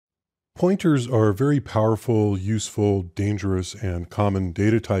Pointers are a very powerful, useful, dangerous, and common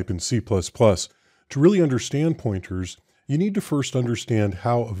data type in C++. To really understand pointers, you need to first understand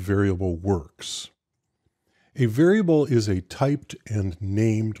how a variable works. A variable is a typed and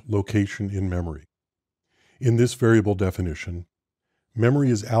named location in memory. In this variable definition, memory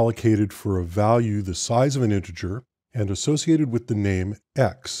is allocated for a value the size of an integer and associated with the name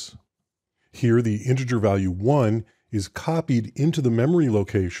x. Here, the integer value 1 is copied into the memory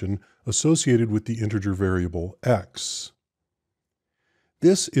location associated with the integer variable x.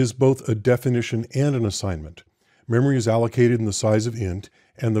 This is both a definition and an assignment. Memory is allocated in the size of int,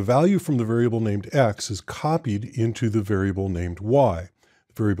 and the value from the variable named x is copied into the variable named y.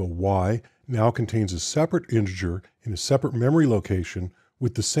 The variable y now contains a separate integer in a separate memory location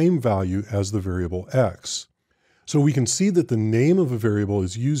with the same value as the variable x. So we can see that the name of a variable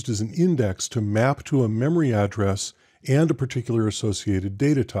is used as an index to map to a memory address and a particular associated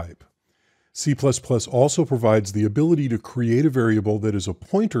data type. C++ also provides the ability to create a variable that is a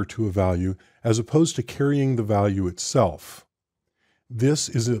pointer to a value as opposed to carrying the value itself. This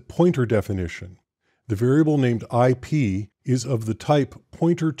is a pointer definition. The variable named IP is of the type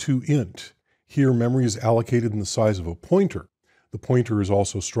pointer to int. Here, memory is allocated in the size of a pointer. The pointer is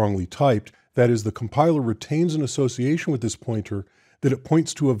also strongly typed. That is, the compiler retains an association with this pointer that it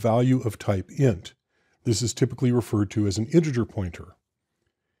points to a value of type int. This is typically referred to as an integer pointer.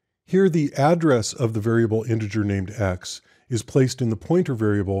 Here, the address of the variable integer named x is placed in the pointer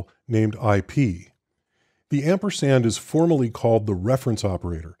variable named IP. The ampersand is formally called the reference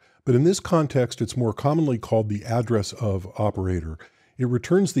operator, but in this context, it's more commonly called the address of operator. It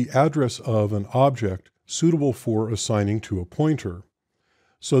returns the address of an object suitable for assigning to a pointer.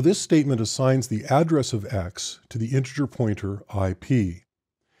 So this statement assigns the address of x to the integer pointer IP.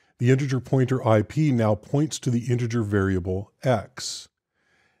 The integer pointer IP now points to the integer variable x.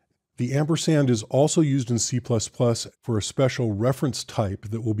 The ampersand is also used in C++ for a special reference type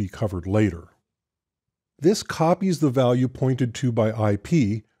that will be covered later. This copies the value pointed to by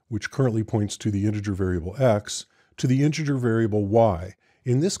IP, which currently points to the integer variable x, to the integer variable y.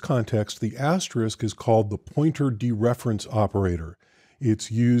 In this context, the asterisk is called the pointer dereference operator. It's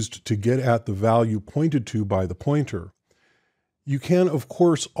used to get at the value pointed to by the pointer. You can, of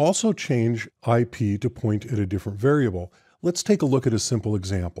course, also change IP to point at a different variable. Let's take a look at a simple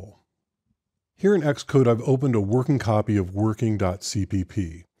example. Here in Xcode, I've opened a working copy of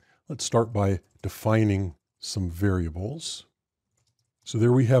working.cpp. Let's start by defining some variables. So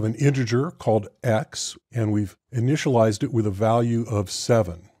there we have an integer called x, and we've initialized it with a value of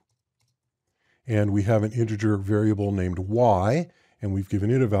 7. And we have an integer variable named y, and we've given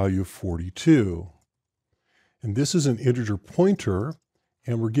it a value of 42. And this is an integer pointer,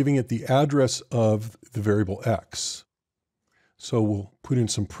 and we're giving it the address of the variable x. So we'll put in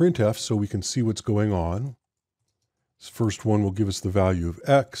some printf so we can see what's going on. This first one will give us the value of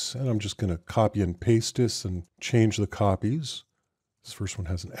x, and I'm just going to copy and paste this and change the copies. This first one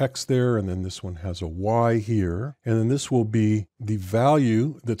has an x there, and then this one has a y here. And then this will be the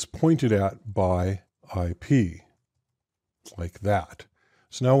value that's pointed at by IP, like that.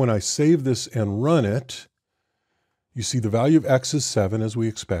 So now when I save this and run it, you see the value of x is 7, as we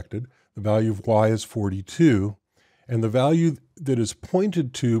expected. The value of y is 42. And the value that is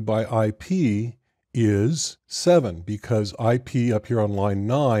pointed to by IP is 7, because IP up here on line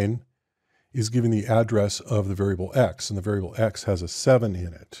 9 is giving the address of the variable x, and the variable x has a 7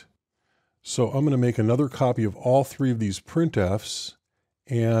 in it. So I'm going to make another copy of all three of these printfs,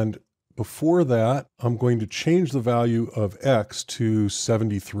 and before that, I'm going to change the value of x to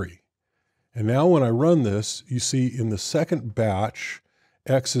 73. And now when I run this, you see in the second batch,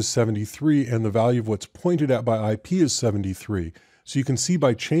 x is 73, and the value of what's pointed at by IP is 73. So you can see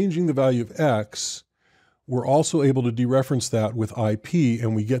by changing the value of x, we're also able to dereference that with IP,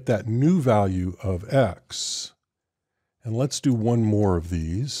 and we get that new value of x. And let's do one more of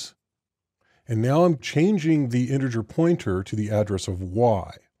these. And now I'm changing the integer pointer to the address of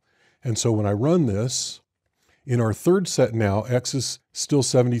y. And so when I run this, in our third set now, x is still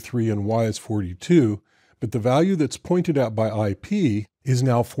 73 and y is 42, but the value that's pointed at by IP is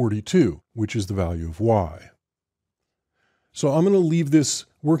now 42, which is the value of y. So I'm going to leave this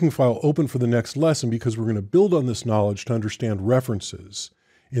working file open for the next lesson because we're going to build on this knowledge to understand references.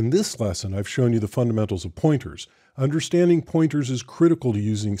 In this lesson, I've shown you the fundamentals of pointers. Understanding pointers is critical to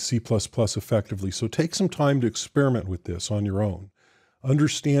using C++ effectively, so take some time to experiment with this on your own.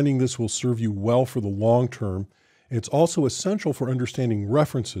 Understanding this will serve you well for the long term. It's also essential for understanding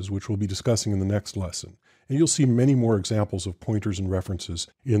references, which we'll be discussing in the next lesson. And you'll see many more examples of pointers and references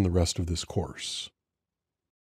in the rest of this course.